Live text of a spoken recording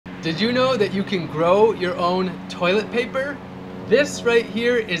Did you know that you can grow your own toilet paper? This right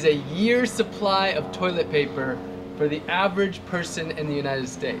here is a year's supply of toilet paper for the average person in the United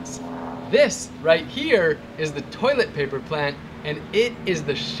States. This right here is the toilet paper plant, and it is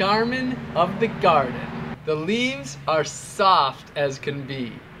the Charmin of the garden. The leaves are soft as can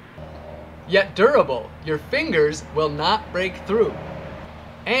be, yet durable. Your fingers will not break through.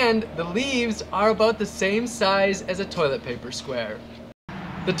 And the leaves are about the same size as a toilet paper square.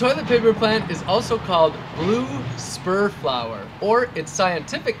 The toilet paper plant is also called blue spur flower, or its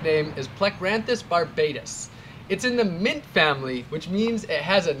scientific name is Plecranthus barbatus. It's in the mint family, which means it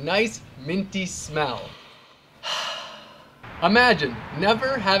has a nice minty smell. Imagine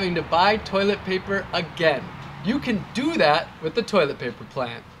never having to buy toilet paper again. You can do that with the toilet paper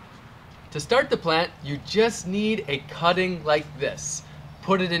plant. To start the plant, you just need a cutting like this.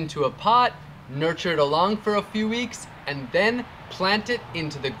 Put it into a pot, nurture it along for a few weeks, and then plant it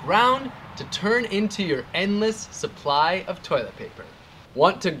into the ground to turn into your endless supply of toilet paper.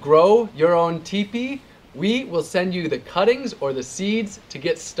 Want to grow your own teepee? We will send you the cuttings or the seeds to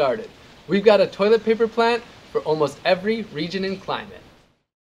get started. We've got a toilet paper plant for almost every region and climate.